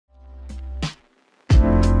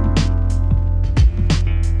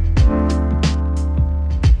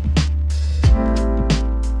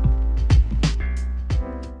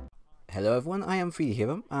Hello everyone, I am 3D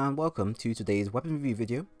Hero and welcome to today's weapon review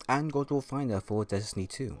video and God Roll Finder for Destiny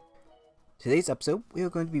 2. Today's episode we are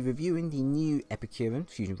going to be reviewing the new Epicurean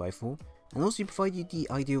Fusion rifle and also provide you the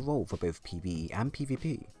ideal role for both PvE and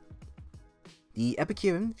PvP. The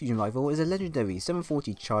Epicurean Fusion rifle is a legendary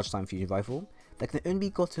 740 charge time fusion rifle that can only be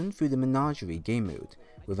gotten through the Menagerie game mode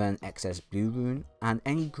with an excess blue rune and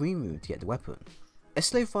any green rune to get the weapon. A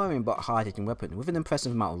slow firing but hard hitting weapon with an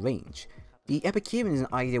impressive amount of range. The Epicurean is an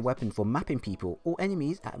ideal weapon for mapping people or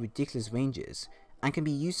enemies at ridiculous ranges, and can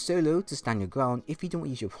be used solo to stand your ground if you don't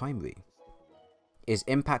use your primary. Its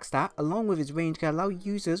impact stat along with its range can allow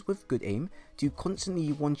users with good aim to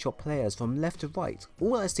constantly one-shot players from left to right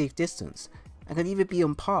all at a safe distance, and can even be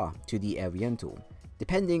on par to the Oriental,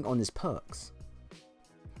 depending on its perks.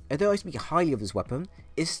 Although I speak highly of this weapon,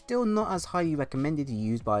 it's still not as highly recommended to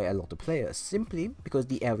use by a lot of players simply because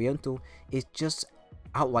the Oriental is just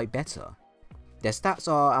outright better. Their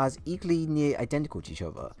stats are as equally near identical to each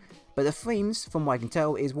other, but the frames, from what I can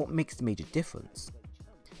tell, is what makes the major difference.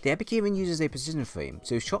 The Epicurean uses a precision frame,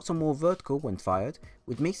 so shots are more vertical when fired,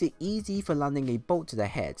 which makes it easy for landing a bolt to the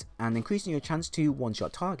head and increasing your chance to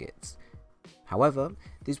one-shot targets. However,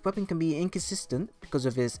 this weapon can be inconsistent because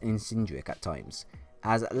of its incendiary at times,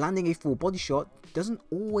 as landing a full body shot doesn't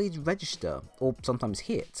always register or sometimes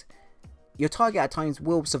hit. Your target at times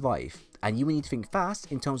will survive, and you will need to think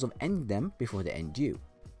fast in terms of ending them before they end you.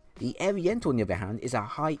 The Oriental on the other hand is a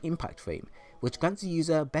high impact frame, which grants the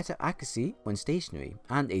user better accuracy when stationary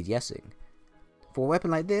and ADSing. For a weapon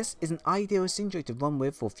like this, is an ideal incendiary to run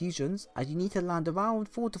with for fusions, as you need to land around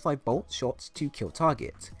 4 to 5 bolt shots to kill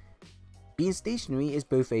target. Being stationary is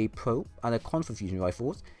both a pro and a con for fusion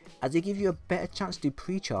rifles, as they give you a better chance to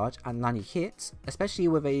pre-charge and land your hits, especially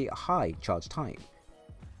with a high charge time.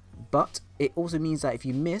 But it also means that if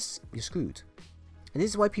you miss, you're screwed. And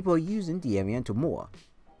this is why people are using the Oriental more.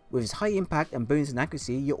 With its high impact and bonus in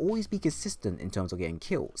accuracy, you'll always be consistent in terms of getting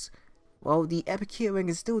kills. While the Epicurean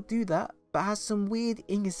can still do that, but has some weird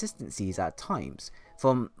inconsistencies at times,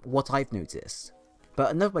 from what I've noticed.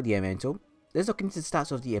 But enough about the Oriental, let's look into the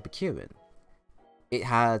stats of the Epicurean. It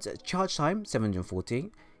has charge time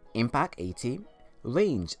 740, impact 80,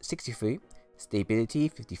 range 63, stability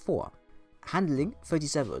 54, handling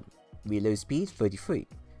 37, reload speed 33,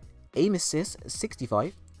 aim assist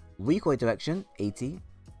 65, recoil direction 80,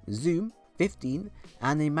 zoom 15,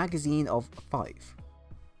 and a magazine of 5.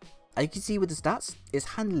 As you can see with the stats, its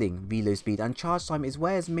handling, reload speed and charge time is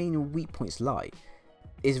where its main weak points lie.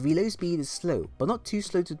 Its reload speed is slow, but not too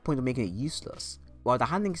slow to the point of making it useless, while the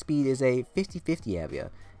handling speed is a 50-50 area,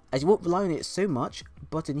 as you won't rely on it so much,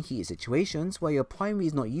 but in heated situations where your primary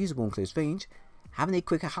is not usable in close range, having a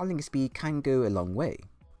quicker handling speed can go a long way.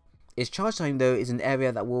 Its charge time though is an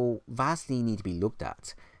area that will vastly need to be looked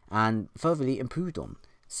at, and furtherly improved on,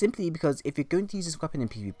 simply because if you're going to use this weapon in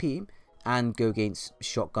PvP, and go against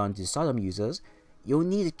shotgun to sidearm users, you'll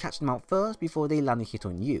need to catch them out first before they land a hit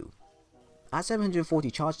on you. At 740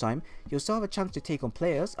 charge time, you'll still have a chance to take on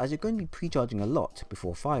players as you're going to be pre-charging a lot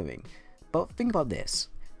before firing. But think about this.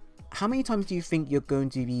 How many times do you think you're going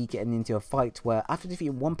to be getting into a fight where after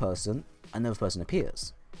defeating one person, another person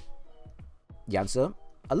appears? The answer?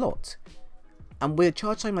 A lot. And with a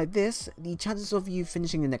charge time like this, the chances of you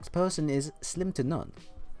finishing the next person is slim to none.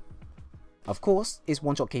 Of course, its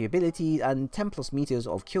one-shot capability and 10+ meters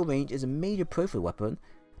of kill range is a major pro for the weapon,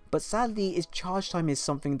 but sadly its charge time is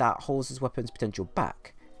something that holds this weapon's potential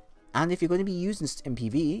back. And if you're going to be using this in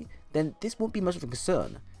PvE, then this won't be much of a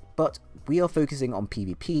concern, but we are focusing on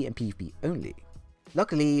PvP and PvP only.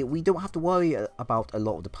 Luckily, we don't have to worry about a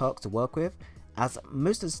lot of the perks to work with, as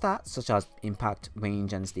most of the stats such as impact,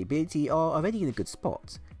 range and stability are already in a good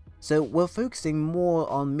spot. So we're focusing more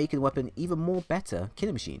on making the weapon even more better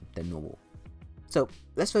killing machine than normal. So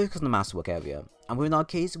let's focus on the masterwork area, and in our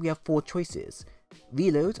case we have 4 choices: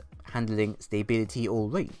 reload, handling, stability or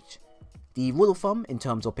range. The rule of thumb in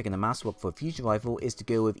terms of picking a masterwork for a fusion rifle is to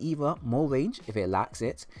go with either more range if it lacks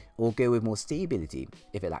it, or go with more stability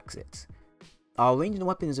if it lacks it. Our range in the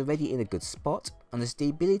weapon is already in a good spot, and the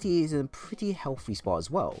stability is in a pretty healthy spot as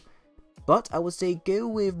well. But I would say go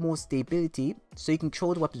with more stability so you can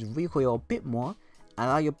control the weapon's recoil a bit more and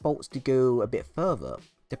allow your bolts to go a bit further,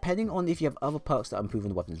 depending on if you have other perks that improve on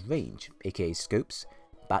the weapon's range, aka scopes,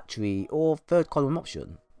 battery or third column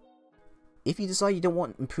option. If you decide you don't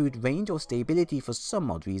want improved range or stability for some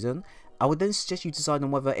odd reason, I would then suggest you decide on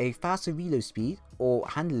whether a faster reload speed or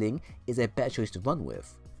handling is a better choice to run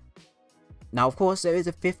with. Now of course there is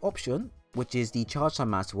a 5th option, which is the charge time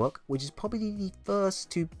masterwork, which is probably the first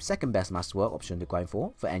to second best masterwork option to grind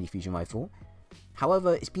for any fusion rifle.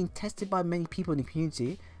 However, it's been tested by many people in the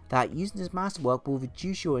community that using this masterwork will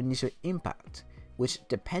reduce your initial impact, which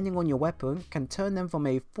depending on your weapon can turn them from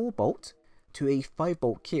a 4 bolt to a 5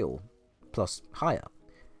 bolt kill plus higher.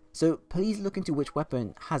 So please look into which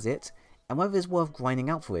weapon has it and whether it's worth grinding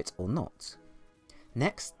out for it or not.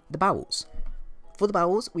 Next, the barrels. For the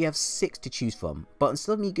barrels, we have 6 to choose from, but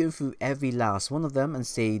instead of me going through every last one of them and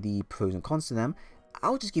say the pros and cons to them,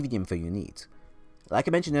 I'll just give you the info you need. Like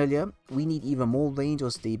I mentioned earlier, we need either more range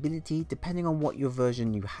or stability depending on what your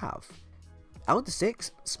version you have. Out of the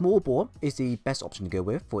 6, small bore is the best option to go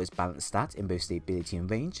with for its balanced stat in both stability and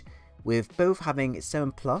range, with both having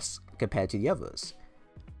 7+ compared to the others.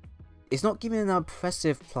 It's not giving an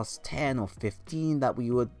impressive plus 10 or 15 that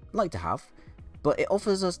we would like to have, but it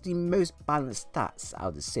offers us the most balanced stats out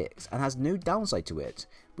of the 6 and has no downside to it,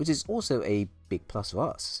 which is also a big plus for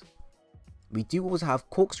us. We do also have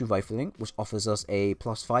corkscrew rifling, which offers us a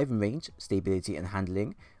plus 5 in range, stability and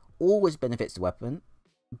handling, all which benefits the weapon,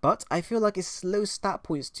 but I feel like it's slow stat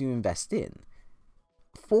points to invest in.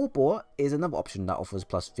 4 bore is another option that offers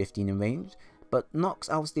plus 15 in range, but knocks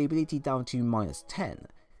our stability down to -10,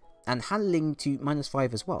 and handling to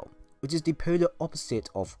 -5 as well, which is the polar opposite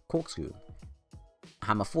of corkscrew.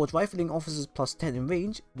 Hammer forge rifling offers us plus 10 in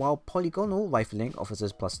range, while polygonal rifling offers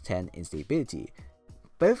us plus 10 in stability.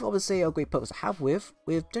 Both I would say are great perks to have with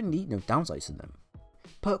generally no downsides to them.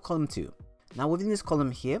 Perk column 2. Now within this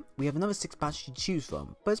column here, we have another 6 patches to choose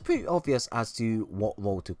from, but it's pretty obvious as to what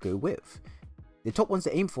role to go with. The top ones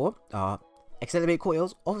to aim for are Accelerate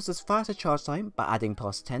Coils offers us faster charge time by adding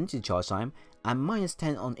plus 10 to the charge time and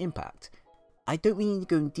 -10 on impact. I don't really need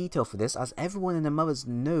to go in detail for this as everyone and their mothers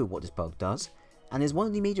know what this perk does, and is one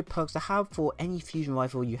of the major perks to have for any fusion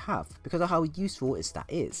rifle you have because of how useful its stat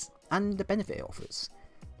is, and the benefit it offers.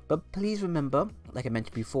 But please remember, like I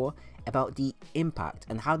mentioned before, about the impact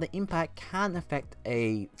and how the impact can affect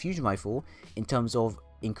a fusion rifle in terms of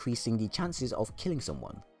increasing the chances of killing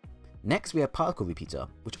someone. Next we have Particle Repeater,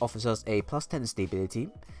 which offers us a plus 10 stability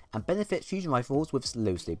and benefits fusion rifles with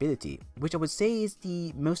low stability, which I would say is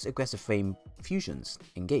the most aggressive frame fusions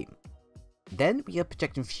in game. Then we have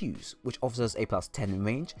Projecting Fuse, which offers us a plus 10 in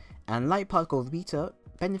range, and Light Particle Repeater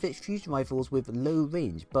benefits fusion rifles with low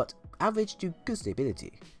range but average to good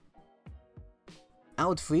stability.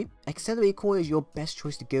 Out of 3, Accelerate Core is your best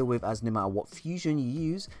choice to go with as no matter what fusion you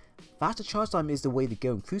use, faster charge time is the way to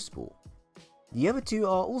go in Crucible. The other 2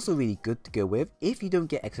 are also really good to go with if you don't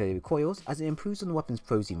get Accelerated Coils, as it improves on the weapon's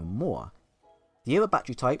pros even more. The other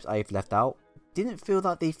battery types I've left out didn't feel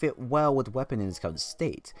that they fit well with the weapon in its current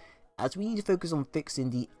state, as we need to focus on fixing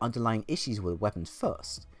the underlying issues with the weapons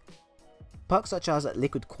first. Perks such as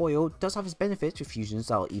Liquid Coil does have its benefits with fusions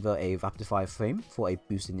that are either a rapid fire frame for a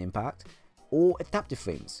boost in impact, or adaptive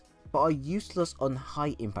frames, but are useless on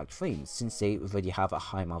high impact frames since they already have a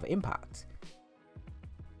high amount of impact.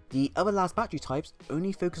 The other last battery types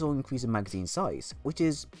only focus on increasing magazine size, which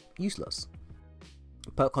is useless.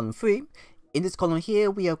 Perk column 3. In this column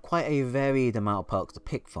here we have quite a varied amount of perks to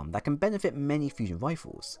pick from that can benefit many fusion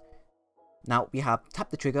rifles. Now we have Tap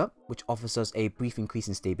the Trigger, which offers us a brief increase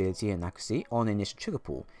in stability and accuracy on initial trigger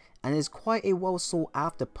pull, and is quite a well sought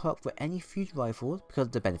after perk for any fusion rifle because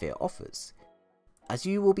of the benefit it offers. As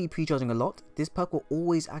you will be pre-charging a lot, this perk will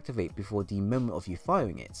always activate before the moment of you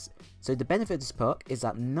firing it, so the benefit of this perk is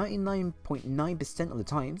that 99.9% of the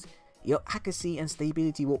times, your accuracy and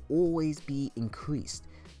stability will always be increased.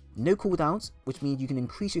 No cooldowns, which means you can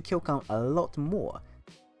increase your kill count a lot more,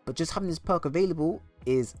 but just having this perk available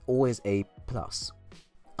is always a plus.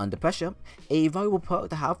 Under Pressure, a valuable perk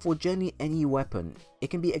to have for generally any weapon. It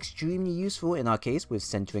can be extremely useful in our case with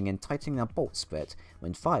centering and tightening our bolt spread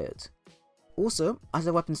when fired. Also, as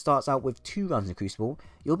the weapon starts out with 2 rounds in Crucible,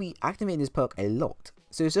 you'll be activating this perk a lot,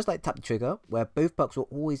 so it's just like Tap the Trigger, where both perks will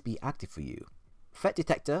always be active for you. Threat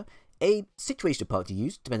Detector, a situational perk to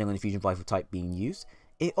use depending on the fusion rifle type being used.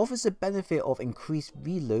 It offers the benefit of increased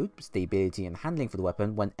reload, stability and handling for the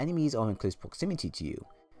weapon when enemies are in close proximity to you.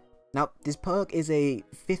 Now, this perk is a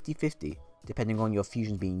 50-50 depending on your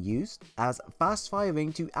fusions being used, as fast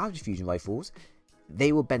firing to average fusion rifles,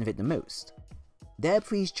 they will benefit the most. Their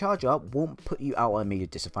pre-charge up won't put you out on a major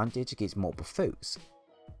disadvantage against multiple foes.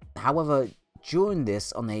 However, during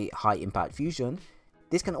this on a high impact fusion,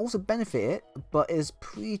 this can also benefit it, but its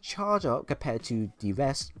pre-charge up compared to the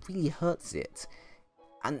rest really hurts it.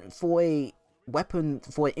 And for a weapon,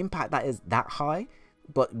 for an impact that is that high,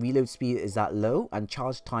 but reload speed is that low and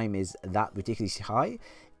charge time is that ridiculously high,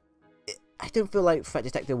 I don't feel like Threat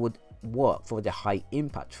Detector would work for the high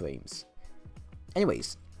impact frames.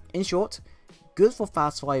 Anyways, in short, good for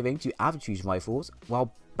fast firing to average fusion rifles,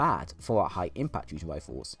 while bad for our high impact fusion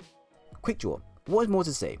rifles. Quick Draw, what is more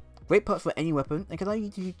to say? Great perk for any weapon and can allow you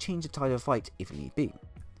to change the tide of a fight if need be.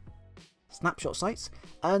 Snapshot sights,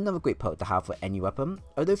 another great perk to have for any weapon,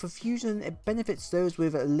 although for fusion it benefits those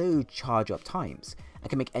with low charge up times and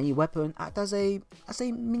can make any weapon act as a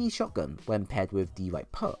mini shotgun when paired with the right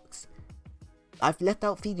perks. I've left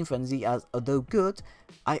out Feeding Frenzy as, although good,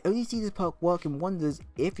 I only see this perk working wonders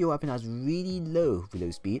if your weapon has really low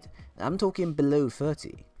reload speed, and I'm talking below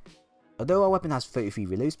 30. Although our weapon has 33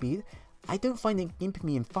 reload speed, I don't find it gimping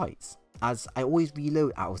me in fights, as I always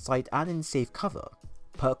reload out of sight and in safe cover.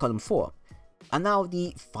 Perk column 4. And now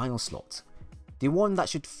the final slot. The one that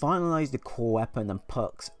should finalize the core weapon and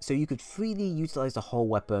perks so you could freely utilize the whole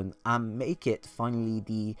weapon and make it finally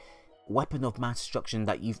the weapon of mass destruction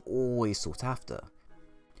that you've always sought after.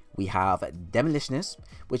 We have Demolitionist,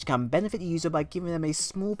 which can benefit the user by giving them a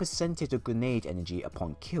small percentage of grenade energy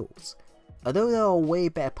upon kills. Although there are way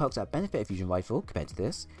better perks that benefit a fusion rifle compared to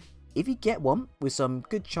this, if you get one with some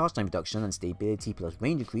good charge time reduction and stability plus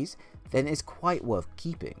range increase, then it's quite worth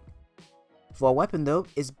keeping. For a weapon though,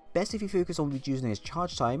 it's best if you focus on reducing its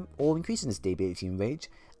charge time or increasing the stability and range,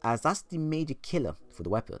 as that's the major killer for the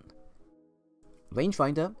weapon.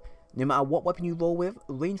 Rangefinder. No matter what weapon you roll with,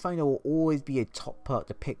 Rangefinder will always be a top perk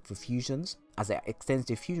to pick for fusions, as it extends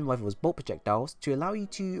the fusion rifle's bolt projectiles to allow you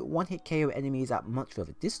to one-hit KO enemies at much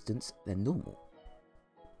further distance than normal.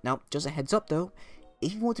 Now, just a heads up though,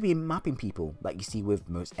 if you want to be mapping people like you see with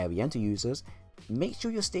most Ariento users, make sure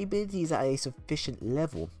your stability is at a sufficient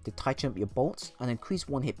level to tighten up your bolts and increase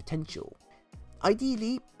one-hit potential.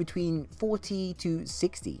 Ideally, between 40 to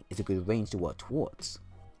 60 is a good range to work towards.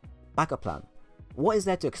 Backup plan. What is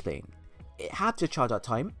there to explain? It halves your charge out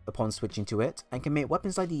time upon switching to it and can make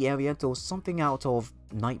weapons like the Ariento something out of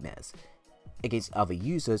nightmares against other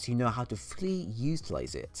users who know how to fully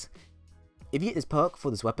utilize it. If you hit this perk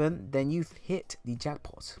for this weapon, then you've hit the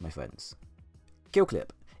jackpot, my friends. Kill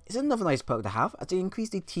Clip is another nice perk to have as it increases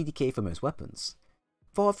the TDK for most weapons.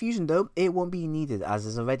 For a fusion though, it won't be needed as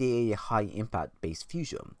there's already a high impact based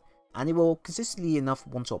fusion, and it will consistently enough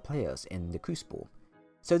one-shot players in the Crucible.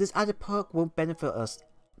 So this added perk won't benefit us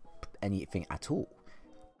anything at all.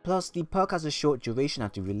 Plus, the perk has a short duration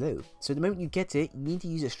after reload, so the moment you get it, you need to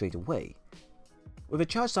use it straight away. With a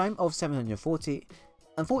charge time of 740,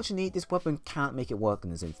 unfortunately this weapon can't make it work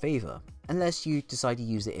in its own favour, unless you decide to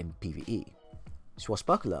use it in PvE.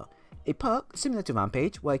 Swashbuckler, a perk similar to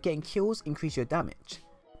Rampage where getting kills increase your damage.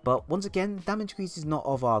 But once again, damage increase is not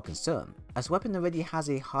of our concern, as the weapon already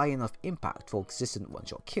has a high enough impact for consistent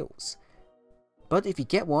one-shot kills. But if you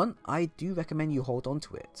get one, I do recommend you hold on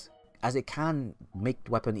to it, as it can make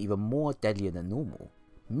the weapon even more deadlier than normal.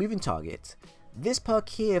 Moving Target. This perk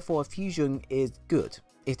here for a fusion is good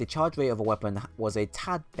if the charge rate of a weapon was a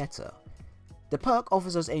tad better. The perk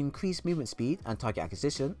offers us an increased movement speed and target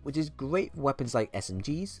acquisition, which is great for weapons like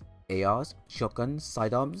SMGs, ARs, shotguns,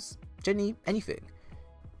 sidearms, generally anything.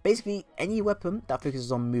 Basically any weapon that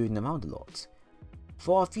focuses on moving around a lot.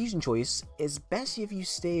 For our fusion choice, it's best if you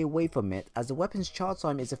stay away from it, as the weapon's charge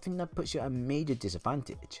time is a thing that puts you at a major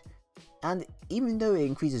disadvantage. And even though it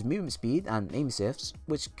increases movement speed and aim assists,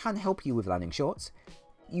 which can help you with landing shots,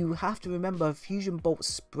 you have to remember fusion bolts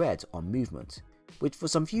spread on movement, which for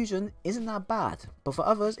some fusion isn't that bad, but for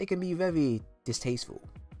others it can be very distasteful.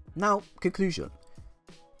 Now, conclusion.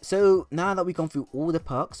 So now that we've gone through all the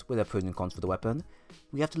perks with their pros and cons for the weapon,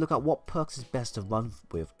 we have to look at what perks is best to run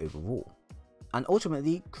with overall, and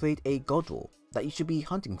ultimately create a god roll that you should be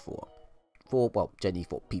hunting for, well, generally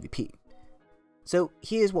for PvP. So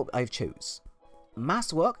here's what I've chose.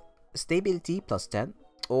 Masterwork, stability plus 10,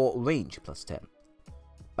 or range plus 10.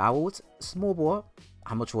 Barreled, small bore,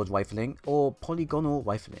 hammer towards rifling, or polygonal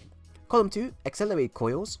rifling. Column 2, accelerated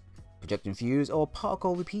coils, projecting fuse, or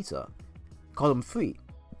particle repeater. Column 3,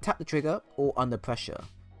 tap the trigger, or under pressure.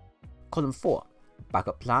 Column 4,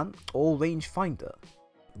 backup plan, or range finder.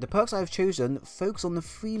 The perks I have chosen focus on the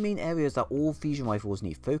 3 main areas that all fusion rifles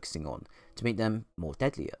need focusing on to make them more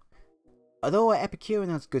deadlier. Although our Epicurean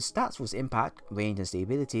has good stats for its impact, range and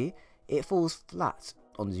stability, it falls flat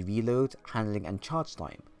on the reload, handling and charge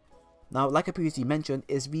time. Now, like I previously mentioned,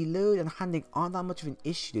 is reload and handling aren't that much of an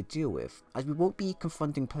issue to deal with, as we won't be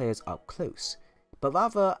confronting players up close, but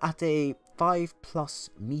rather at a 5+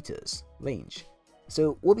 meters range.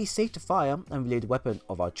 So we'll be safe to fire and reload the weapon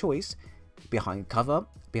of our choice, behind cover,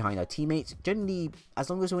 behind our teammates, generally as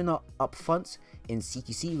long as we're not up front in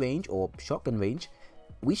CQC range or shotgun range,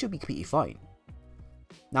 we should be completely fine.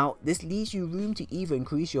 Now, this leaves you room to either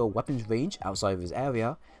increase your weapon's range outside of his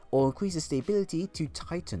area, or increase the stability to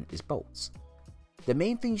tighten his bolts. The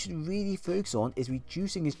main thing you should really focus on is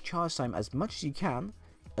reducing his charge time as much as you can,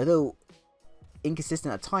 although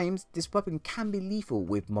inconsistent at times, this weapon can be lethal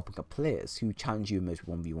with mopping up players who challenge you in most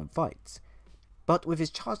 1v1 fights. But with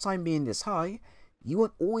its charge time being this high, you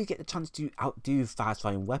won't always get the chance to outdo fast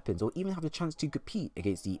firing weapons or even have the chance to compete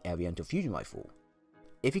against the Oriental Fusion Rifle.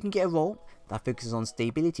 If you can get a role that focuses on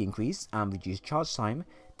stability increase and reduced charge time,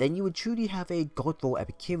 then you would truly have a god roll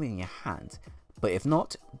Epicurean in your hand, but if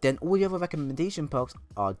not, then all the other recommendation perks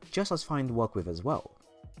are just as fine to work with as well.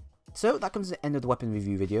 So that comes to the end of the weapon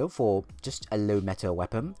review video for just a low meta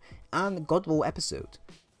weapon and god roll episode.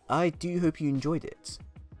 I do hope you enjoyed it.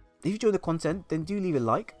 If you enjoyed the content, then do leave a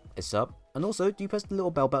like, a sub, and also do press the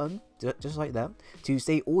little bell button, just like that, to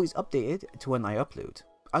stay always updated to when I upload.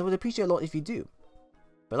 I would appreciate a lot if you do.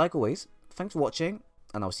 But like always, thanks for watching,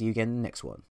 and I'll see you again in the next one.